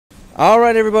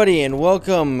Alright everybody, and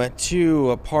welcome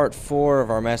to part 4 of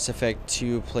our Mass Effect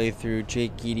 2 playthrough.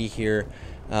 Jake Geedy here.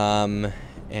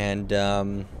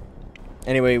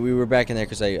 Anyway, we were back in there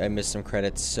because I missed some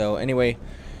credits. So anyway,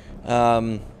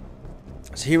 so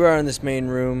here we are in this main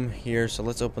room here, so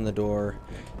let's open the door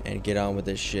and get on with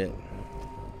this shit.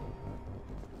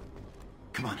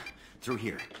 Come on, through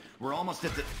here. We're almost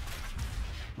at the...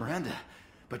 Miranda,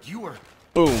 but you were...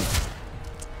 Boom.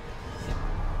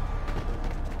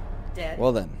 Dead.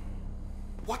 Well then.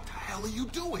 What the hell are you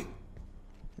doing?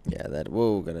 Yeah, that...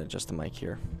 Whoa, gotta adjust the mic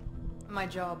here. My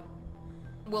job.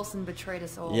 Wilson betrayed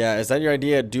us all. Yeah, is that your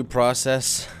idea? Due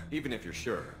process? Even if you're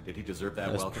sure, did he deserve that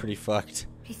That was welcome? pretty fucked.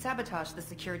 He sabotaged the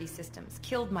security systems,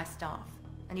 killed my staff,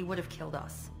 and he would have killed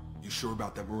us. You sure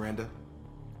about that, Miranda?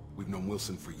 We've known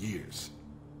Wilson for years.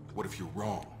 What if you're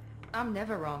wrong? I'm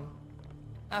never wrong.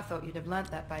 I thought you'd have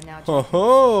learnt that by now. Ho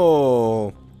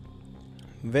ho!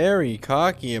 Very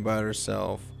cocky about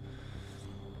herself.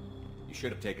 You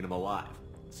should have taken him alive.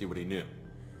 See what he knew.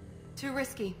 Too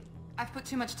risky. I've put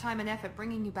too much time and effort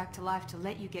bringing you back to life to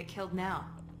let you get killed now.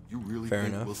 You really Fair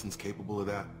think enough. Wilson's capable of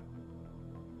that?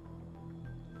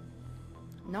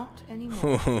 Not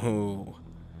anymore. Oh,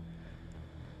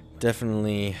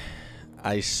 definitely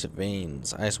ice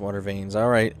veins, ice water veins. All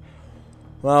right.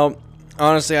 Well,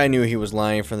 honestly, I knew he was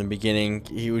lying from the beginning.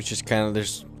 He was just kind of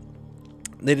this.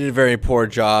 They did a very poor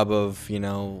job of, you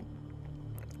know,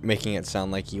 making it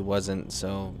sound like he wasn't.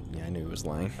 So yeah, I knew he was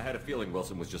lying. I had a feeling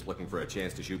Wilson was just looking for a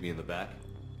chance to shoot me in the back.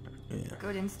 Yeah.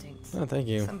 Good instincts. Oh, thank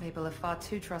you. Some people are far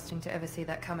too trusting to ever see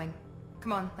that coming.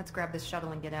 Come on, let's grab this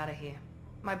shuttle and get out of here.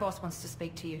 My boss wants to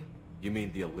speak to you. You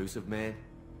mean the elusive man?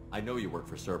 I know you work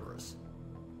for Cerberus.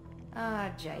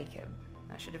 Ah, Jacob.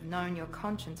 I should have known your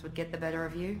conscience would get the better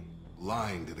of you.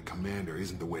 Lying to the commander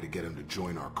isn't the way to get him to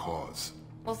join our cause.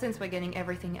 Well, since we're getting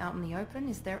everything out in the open,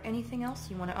 is there anything else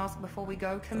you want to ask before we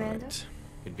go, Commander? Right.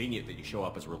 Convenient that you show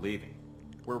up as we're leaving.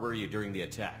 Where were you during the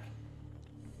attack?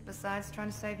 Besides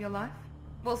trying to save your life?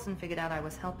 Wilson figured out I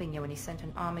was helping you and he sent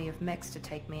an army of mechs to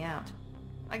take me out.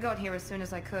 I got here as soon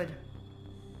as I could.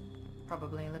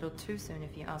 Probably a little too soon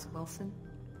if you ask Wilson.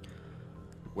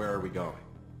 Where are we going?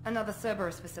 Another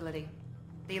Cerberus facility.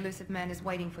 The elusive man is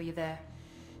waiting for you there.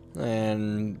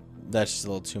 And that's just a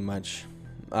little too much.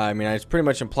 I mean, it's pretty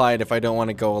much implied if I don't want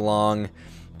to go along,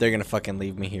 they're gonna fucking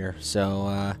leave me here.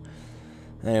 So,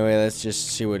 anyway, let's just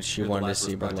see what she You're the wanted to Lazarus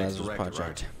see about the Project's Lazarus director,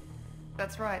 Project.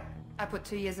 That's right. I put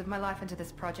 2 years of my life into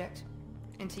this project.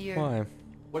 Into you. Why?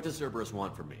 What does Cerberus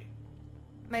want from me?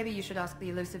 Maybe you should ask the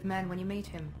elusive man when you meet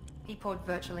him. He poured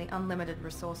virtually unlimited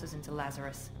resources into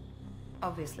Lazarus.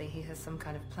 Obviously, he has some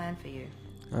kind of plan for you.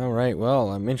 Alright,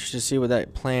 well, I'm interested to see what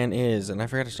that plan is. And I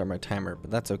forgot to start my timer, but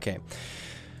that's okay.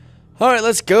 Alright,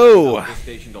 let's go! This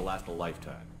station to last a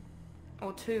lifetime.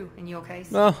 Or 2, in your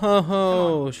case. Oh ho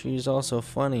ho! She's also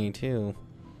funny, too.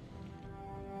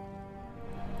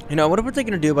 You know, I wonder what they're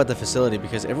gonna do about the facility,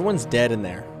 because everyone's dead in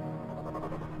there.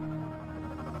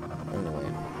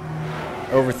 Anyway.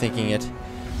 Overthinking it.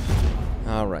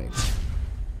 Alright.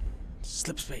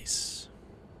 Slip space.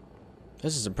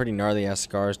 This is some pretty gnarly ass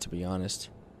scars, to be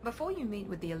honest. Before you meet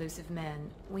with the elusive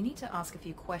man, we need to ask a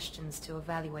few questions to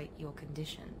evaluate your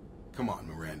condition. Come on,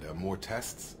 Miranda, more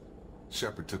tests?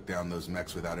 Shepard took down those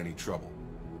mechs without any trouble.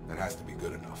 That has to be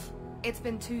good enough. It's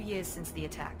been 2 years since the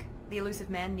attack. The elusive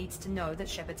man needs to know that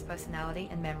Shepard's personality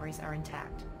and memories are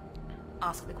intact.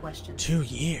 Ask the questions. 2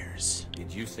 years.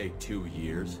 Did you say 2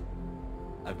 years?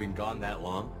 I've been gone that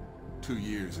long? 2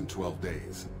 years and 12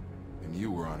 days. And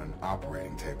you were on an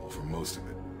operating table for most of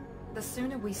it. The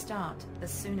sooner we start, the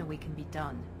sooner we can be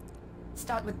done.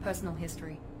 Start with personal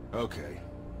history. Okay.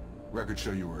 Records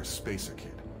show you were a spacer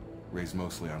kid. Raised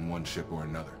mostly on one ship or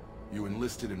another. You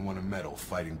enlisted and won a medal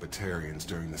fighting Batarians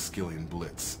during the Skillian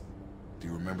Blitz. Do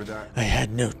you remember that? I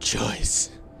had no choice.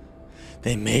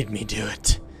 They made me do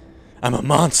it. I'm a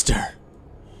monster.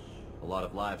 A lot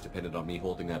of lives depended on me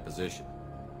holding that position.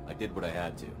 I did what I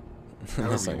had to. That's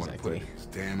However not you want to put exactly. it, it's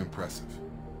damn impressive.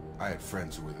 I had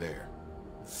friends who were there.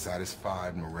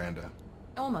 Satisfied, Miranda?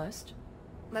 Almost.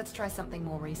 Let's try something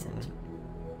more recent.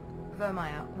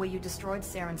 Vermeer, where you destroyed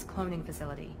Saren's cloning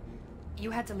facility. You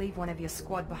had to leave one of your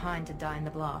squad behind to die in the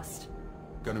blast.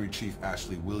 Gunnery Chief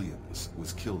Ashley Williams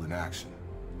was killed in action.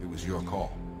 It was your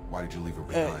call. Why did you leave her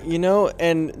behind? You know,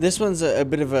 and this one's a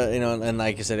bit of a, you know, and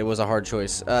like I said, it was a hard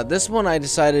choice. This one I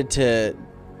decided to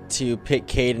to pick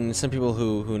Caden. Some people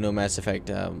who know Mass Effect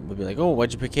would be like, oh,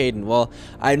 why'd you pick Caden? Well,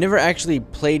 I've never actually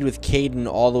played with Caden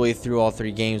all the way through all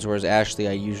 3 games, whereas Ashley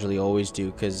I usually always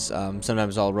do, because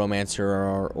sometimes I'll romance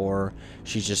her or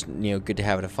she's just, you know, good to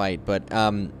have in a fight. But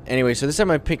anyway, so this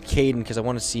time I picked Caden because I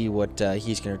want to see what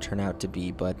he's going to turn out to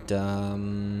be. But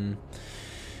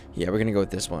yeah, we're going to go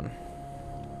with this one.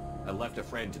 I left a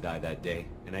friend to die that day,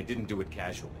 and I didn't do it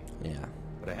casually. Yeah.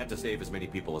 But I had to save as many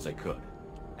people as I could.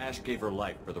 Ash gave her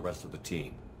life for the rest of the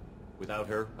team. Without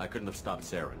her, I couldn't have stopped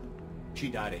Saren. She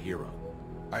died a hero.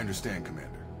 I understand,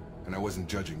 Commander, and I wasn't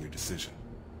judging your decision.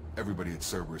 Everybody at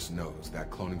Cerberus knows that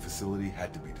cloning facility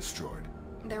had to be destroyed.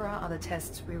 There are other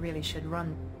tests we really should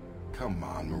run. Come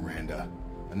on, Miranda.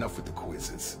 Enough with the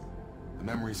quizzes. The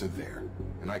memories are there,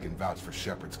 and I can vouch for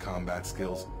Shepard's combat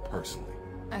skills personally.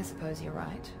 I suppose you're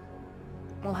right.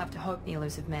 We'll have to hope the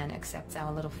Elusive Man accepts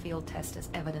our little field test as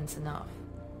evidence enough.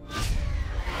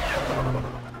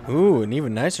 Ooh, an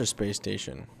even nicer space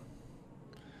station.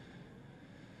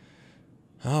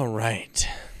 Alright.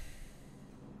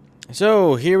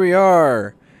 So, here we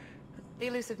are. The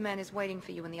Elusive Man is waiting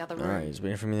for you in the other room. Alright, he's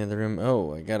waiting for me in the other room.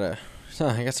 Oh, I got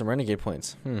some renegade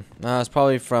points. It's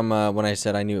probably from when I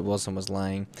said I knew Wilson was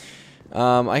lying.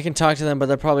 I can talk to them, but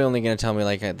they're probably only going to tell me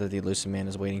like that the Elusive Man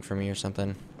is waiting for me or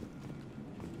something.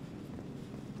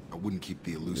 I wouldn't keep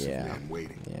the Elusive Man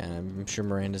waiting. Yeah, I'm sure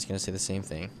Miranda's going to say the same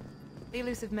thing. The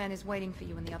Elusive Man is waiting for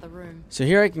you in the other room. So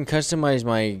here I can customize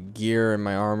my gear and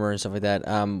my armor and stuff like that.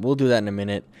 We'll do that in a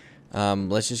minute.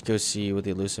 Let's just go see what the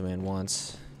Elusive Man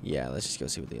wants. Yeah, let's just go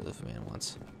see what the Elusive Man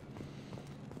wants.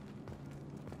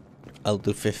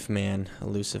 Elusive Man.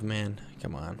 Elusive Man.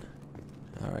 Come on.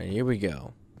 Alright, here we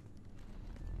go.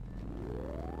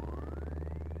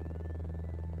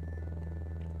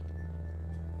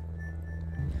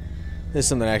 This is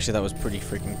something I actually thought was pretty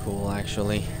freaking cool,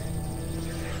 actually.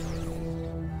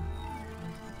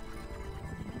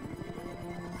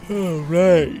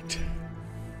 Alright.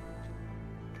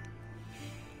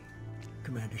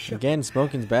 Commander Shepard. Again,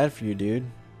 smoking's bad for you, dude.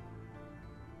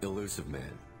 Elusive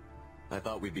Man. I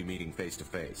thought we'd be meeting face to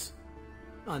face.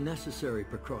 Unnecessary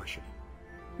precaution.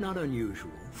 Not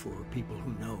unusual for people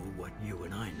who know what you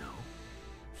and I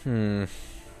know.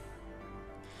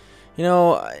 You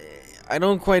know, I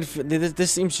don't quite.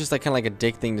 This seems just like kind of like a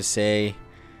dick thing to say.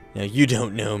 You know, you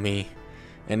don't know me,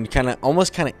 and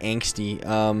almost kind of angsty.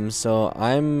 So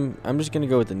I'm just gonna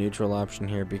go with the neutral option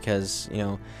here because you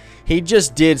know he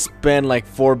just did spend like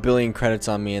 4 billion credits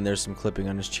on me, and there's some clipping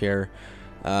on his chair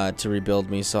to rebuild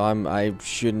me. So I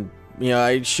shouldn't. You know,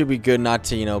 I should be good not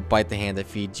to bite the hand that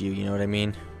feeds you. You know what I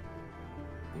mean?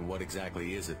 And what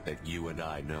exactly is it that you and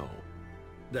I know?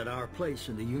 That our place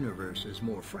in the universe is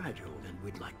more fragile than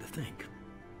we'd like to think.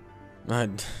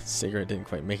 Cigarette didn't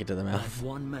quite make it to the That mouth.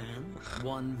 one man,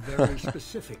 one very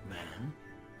specific man,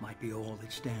 might be all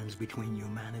that stands between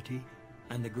humanity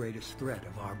and the greatest threat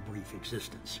of our brief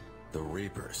existence. The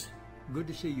Reapers. Good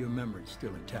to see your memory's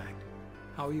still intact.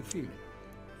 How are you feeling?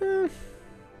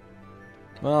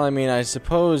 Well, I mean, I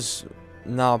suppose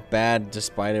not bad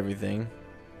despite everything.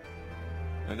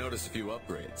 I noticed a few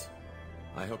upgrades.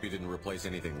 I hope you didn't replace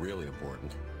anything really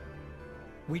important.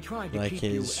 We tried to Like keep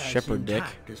you his as Shepard dick.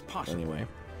 intact as possible. Anyway.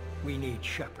 We need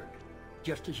Shepard,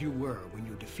 just as you were when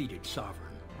you defeated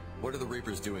Sovereign. What are the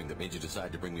Reapers doing that made you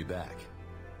decide to bring me back?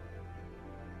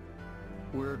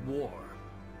 We're at war.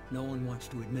 No one wants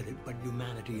to admit it, but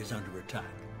humanity is under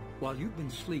attack. While you've been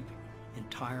sleeping,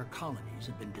 entire colonies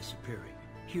have been disappearing.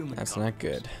 Human That's colonies. not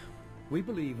good. We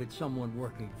believe it's someone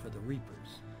working for the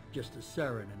Reapers, just as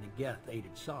Saren and the Geth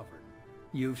aided Sovereign.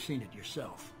 You've seen it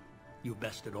yourself. You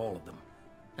bested all of them.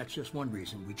 That's just one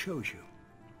reason we chose you.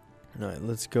 Alright,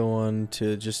 let's go on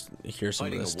to just hear some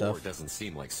Fighting of this a war stuff. doesn't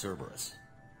seem like Cerberus.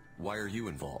 Why are you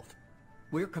involved?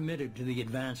 We're committed to the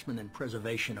advancement and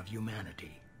preservation of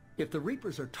humanity. If the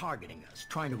Reapers are targeting us,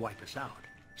 trying to wipe us out,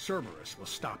 Cerberus will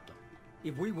stop them.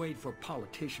 If we wait for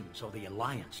politicians or the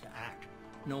Alliance to act,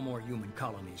 no more human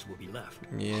colonies will be left.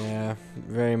 Yeah,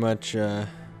 very much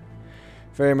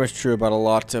true about a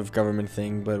lot of government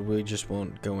thing, but we just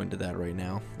won't go into that right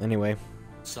now. Anyway.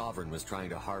 Sovereign was trying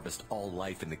to harvest all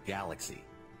life in the galaxy.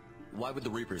 Why would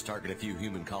the Reapers target a few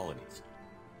human colonies?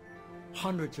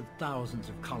 Hundreds of thousands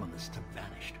of colonists have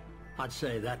vanished. I'd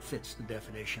say that fits the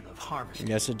definition of harvesting.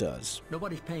 Yes, it does.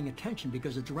 Nobody's paying attention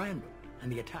because it's random,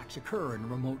 and the attacks occur in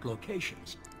remote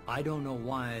locations. I don't know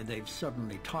why they've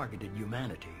suddenly targeted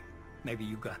humanity. Maybe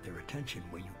you got their attention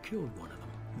when you killed one of them.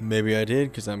 Maybe I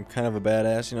did, because I'm kind of a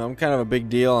badass. You know, I'm kind of a big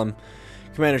deal. I'm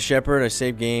Commander Shepard. I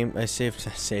save games.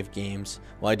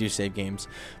 Well, I do save games,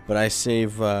 but I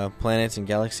save planets and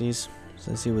galaxies.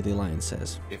 So let's see what the Alliance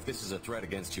says. If this is a threat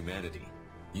against humanity,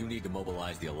 You need to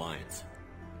mobilize the Alliance.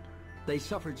 They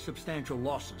suffered substantial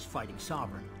losses fighting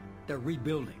Sovereign. They're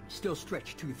rebuilding, still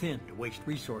stretched too thin to waste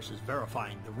resources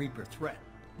verifying the Reaper threat.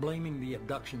 Blaming the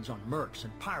abductions on mercs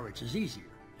and pirates is easier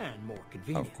and more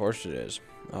convenient. Of course it is.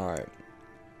 Alright.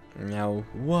 Now,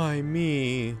 why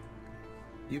me?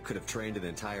 You could have trained an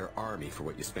entire army for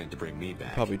what you spent to bring me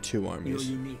back. Probably 2 armies.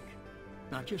 You're unique.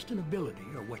 Not just in ability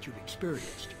or what you've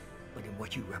experienced, but in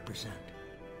what you represent.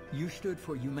 You stood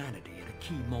for humanity at a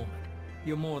key moment.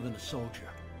 You're more than a soldier.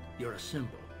 You're a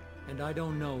symbol. And I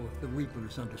don't know if the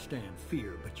Reapers understand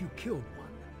fear, but you killed one.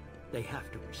 They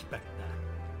have to respect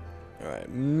that. Alright,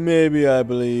 maybe I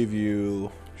believe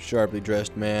you, sharply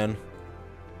dressed man.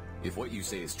 If what you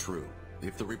say is true,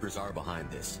 if the Reapers are behind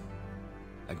this,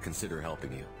 I'd consider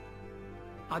helping you.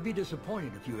 I'd be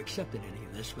disappointed if you accepted any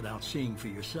of this without seeing for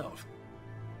yourself.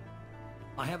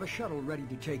 I have a shuttle ready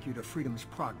to take you to Freedom's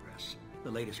Progress,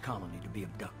 the latest colony to be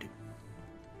abducted.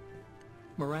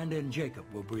 Miranda and Jacob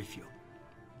will brief you.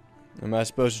 Am I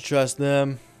supposed to trust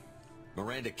them?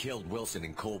 Miranda killed Wilson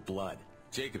in cold blood.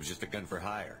 Jacob's just a gun for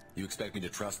hire. You expect me to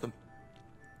trust them?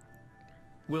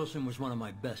 Wilson was one of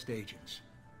my best agents,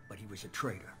 but he was a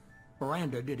traitor.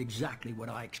 Miranda did exactly what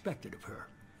I expected of her,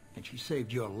 and she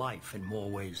saved your life in more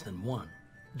ways than one.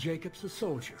 Jacob's a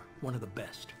soldier, one of the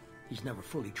best. He's never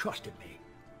fully trusted me,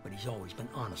 but he's always been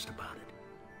honest about it.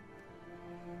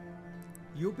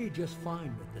 You'll be just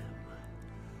fine with them.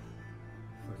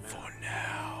 For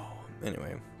now.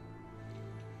 Anyway.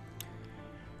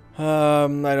 I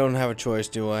don't have a choice,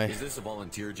 do I? Is this a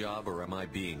volunteer job, or am I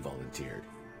being volunteered?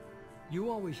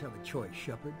 You always have a choice,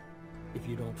 Shepard. If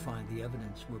you don't find the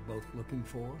evidence we're both looking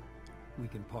for, we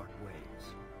can part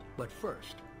ways. But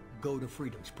first, go to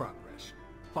Freedom's Progress.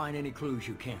 Find any clues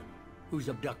you can. Who's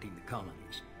abducting the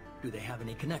colonies? Do they have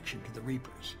any connection to the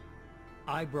Reapers?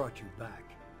 I brought you back.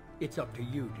 It's up to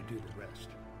you to do the rest.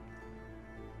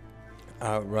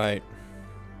 Right.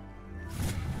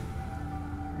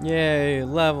 Yay,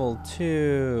 level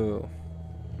 2.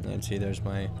 And see, there's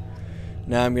my...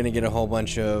 Now I'm gonna get a whole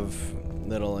bunch of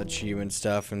little achievement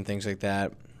stuff and things like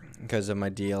that because of my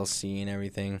DLC and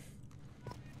everything.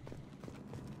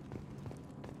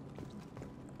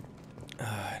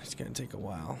 It's gonna take a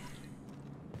while.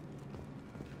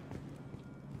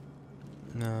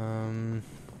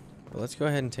 But let's go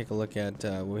ahead and take a look at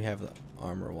what we have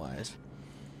armor-wise.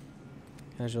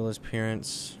 Casual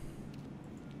appearance.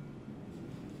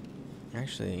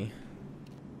 Actually,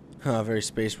 very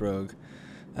space rogue.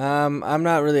 I'm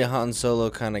not really a Han Solo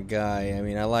kind of guy. I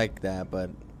mean, I like that, but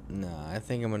no, I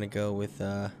think I'm gonna go with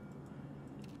yeah,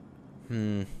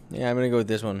 I'm gonna go with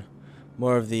this one.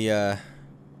 More of the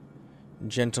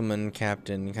gentleman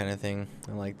captain kind of thing.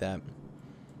 I like that.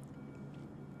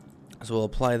 So we'll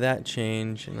apply that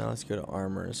change, and now let's go to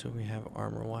armor. So we have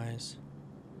armor-wise.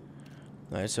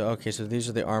 Alright, so okay, so these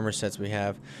are the armor sets we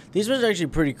have. These ones are actually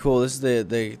pretty cool. This is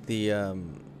the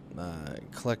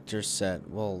collector set.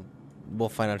 We'll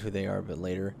find out who they are a bit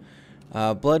later.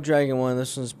 Blood Dragon one.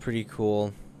 This one's pretty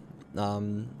cool.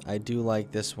 I do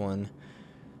like this one.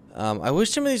 I wish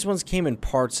some of these ones came in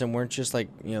parts and weren't just like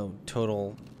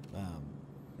total,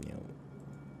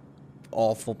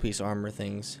 all full piece armor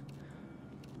things.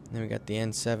 Then we got the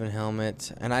N7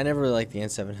 helmet, and I never really liked the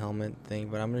N7 helmet thing,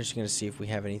 but I'm just gonna see if we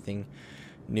have anything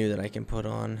new that I can put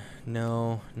on.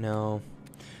 No.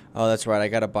 Oh, that's right. I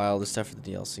gotta buy all this stuff for the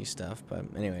DLC stuff. But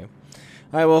anyway,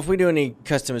 all right. Well, if we do any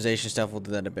customization stuff, we'll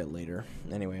do that a bit later.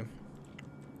 Anyway,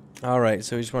 all right.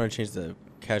 So we just want to change the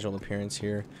casual appearance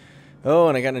here. Oh,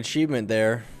 and I got an achievement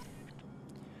there.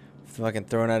 Fucking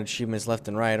throwing out achievements left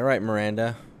and right. All right,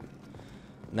 Miranda.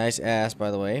 Nice ass,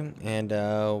 by the way. And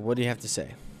what do you have to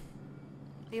say?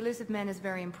 The elusive man is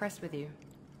very impressed with you.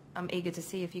 I'm eager to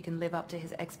see if you can live up to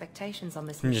his expectations on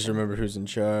this Just mission. remember who's in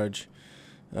charge.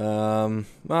 Well,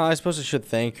 I suppose I should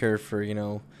thank her for,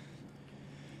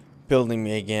 building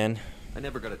me again. I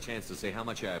never got a chance to say how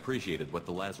much I appreciated what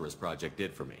the Lazarus Project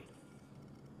did for me.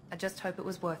 I just hope it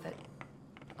was worth it.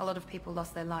 A lot of people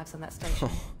lost their lives on that station.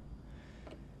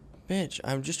 Bitch,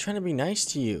 I'm just trying to be nice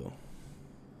to you.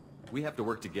 We have to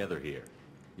work together here.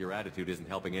 Your attitude isn't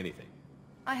helping anything.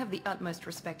 I have the utmost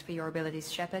respect for your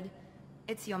abilities, Shepard.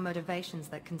 It's your motivations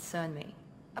that concern me.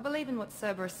 I believe in what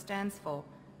Cerberus stands for.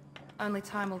 Only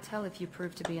time will tell if you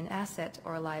prove to be an asset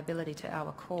or a liability to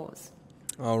our cause.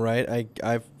 All right,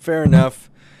 I fair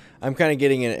enough. I'm kind of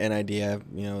getting an idea.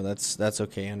 That's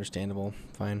okay, understandable.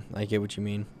 Fine, I get what you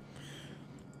mean.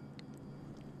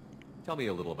 Tell me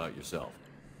a little about yourself.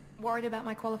 Worried about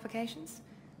my qualifications?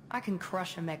 I can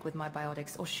crush a mech with my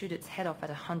biotics or shoot its head off at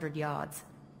 100 yards.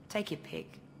 Take your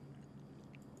pick.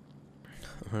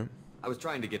 I was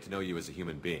trying to get to know you as a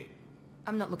human being.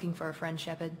 I'm not looking for a friend,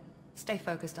 Shepard. Stay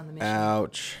focused on the mission.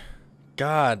 Ouch.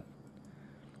 God.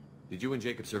 Did you and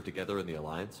Jacob serve together in the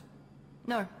Alliance?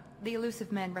 No, the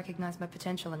elusive man recognized my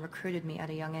potential and recruited me at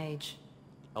a young age.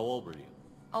 How old were you?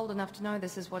 Old enough to know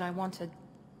this is what I wanted.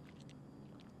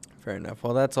 Fair enough.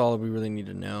 Well, that's all we really need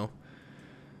to know.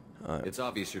 It's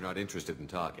obvious you're not interested in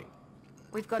talking.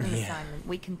 We've got an assignment.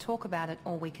 We can talk about it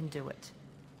or we can do it.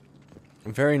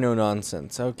 Very no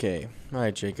nonsense. Okay. All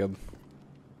right, Jacob.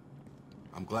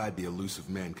 I'm glad the elusive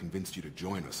man convinced you to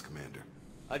join us, Commander.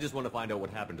 I just want to find out what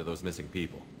happened to those missing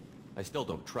people. I still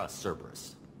don't trust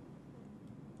Cerberus.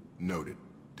 Noted.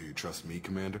 Do you trust me,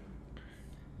 Commander?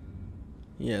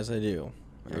 Yes, I do.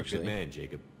 You're Actually. a good man,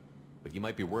 Jacob. But you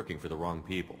might be working for the wrong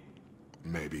people.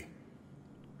 Maybe.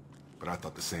 But I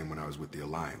thought the same when I was with the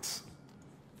Alliance.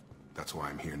 That's why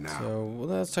I'm here now. So, well,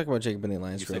 let's talk about Jacob and the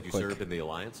Alliance You real said you quick. served in the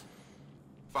Alliance?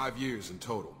 5 years in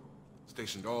total.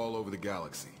 Stationed all over the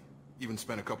galaxy. Even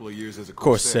spent a couple of years as a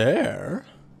Corsair?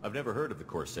 I've never heard of the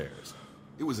Corsairs.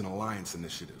 It was an Alliance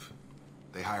initiative.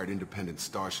 They hired independent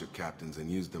starship captains and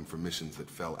used them for missions that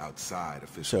fell outside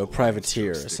official So, Alliance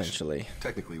privateer, jurisdiction. essentially.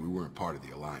 Technically, we weren't part of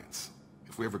the Alliance.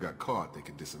 If we ever got caught, they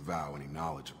could disavow any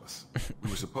knowledge of us. We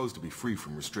were supposed to be free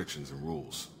from restrictions and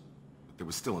rules. But there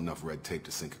was still enough red tape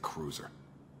to sink a cruiser.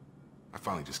 I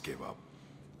finally just gave up.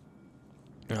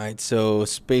 Alright, so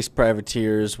space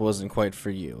privateers wasn't quite for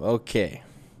you. Okay.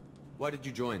 Why did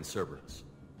you join Cerberus?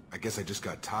 I guess I just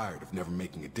got tired of never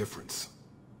making a difference.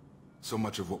 So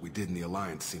much of what we did in the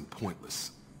Alliance seemed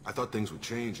pointless. I thought things would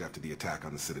change after the attack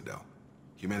on the Citadel.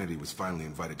 Humanity was finally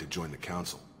invited to join the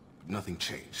Council, but nothing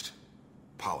changed.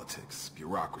 Politics,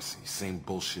 bureaucracy, same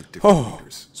bullshit, different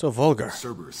leaders. So vulgar.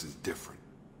 Cerberus is different.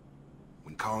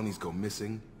 When colonies go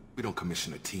missing, we don't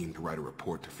commission a team to write a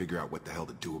report to figure out what the hell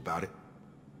to do about it.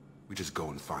 We just go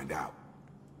and find out.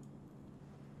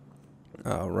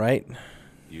 Alright.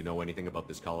 Do you know anything about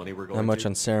this colony we're going Not much to?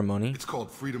 on ceremony. It's called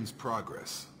Freedom's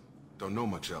Progress. Don't know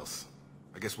much else.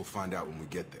 I guess we'll find out when we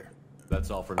get there.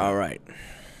 That's all for now. Alright.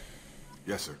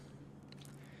 Yes, sir.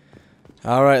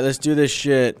 Alright, let's do this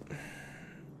shit.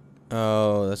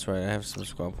 Oh, that's right. I have some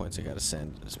squad points I gotta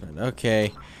spend.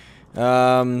 Okay.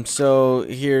 So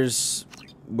here's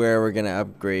where we're gonna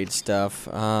upgrade stuff.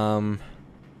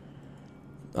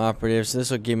 Operatives.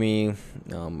 This will give me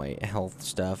my health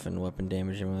stuff and weapon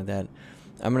damage and like that.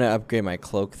 I'm gonna upgrade my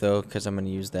cloak though, because I'm gonna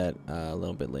use that a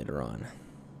little bit later on.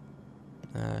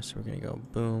 So we're gonna go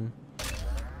boom.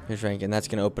 Here's rank, and that's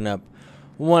gonna open up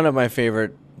one of my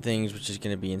favorite things, which is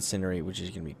gonna be incinerate, which is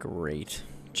gonna be great.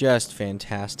 Just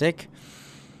fantastic.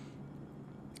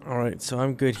 Alright, so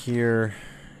I'm good here.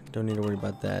 Don't need to worry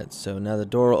about that. So now the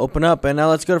door will open up, and now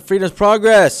let's go to Freedom's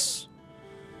Progress.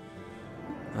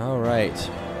 Alright.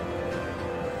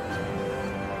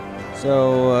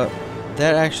 So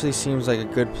that actually seems like a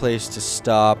good place to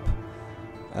stop.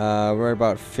 We're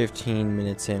about 15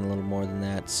 minutes in, a little more than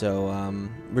that. So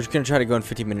we're just going to try to go in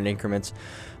 15-minute increments.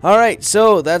 Alright,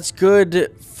 so that's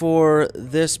good for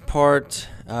this part.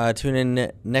 Tune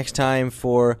in next time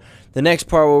for the next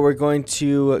part where we're going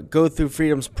to go through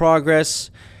Freedom's Progress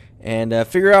and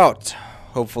figure out,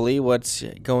 hopefully, what's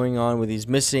going on with these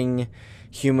missing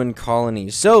human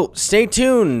colonies. So stay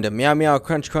tuned. Meow meow,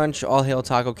 crunch crunch, all hail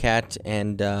Taco Cat,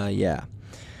 and yeah.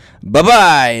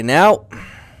 Bye-bye now.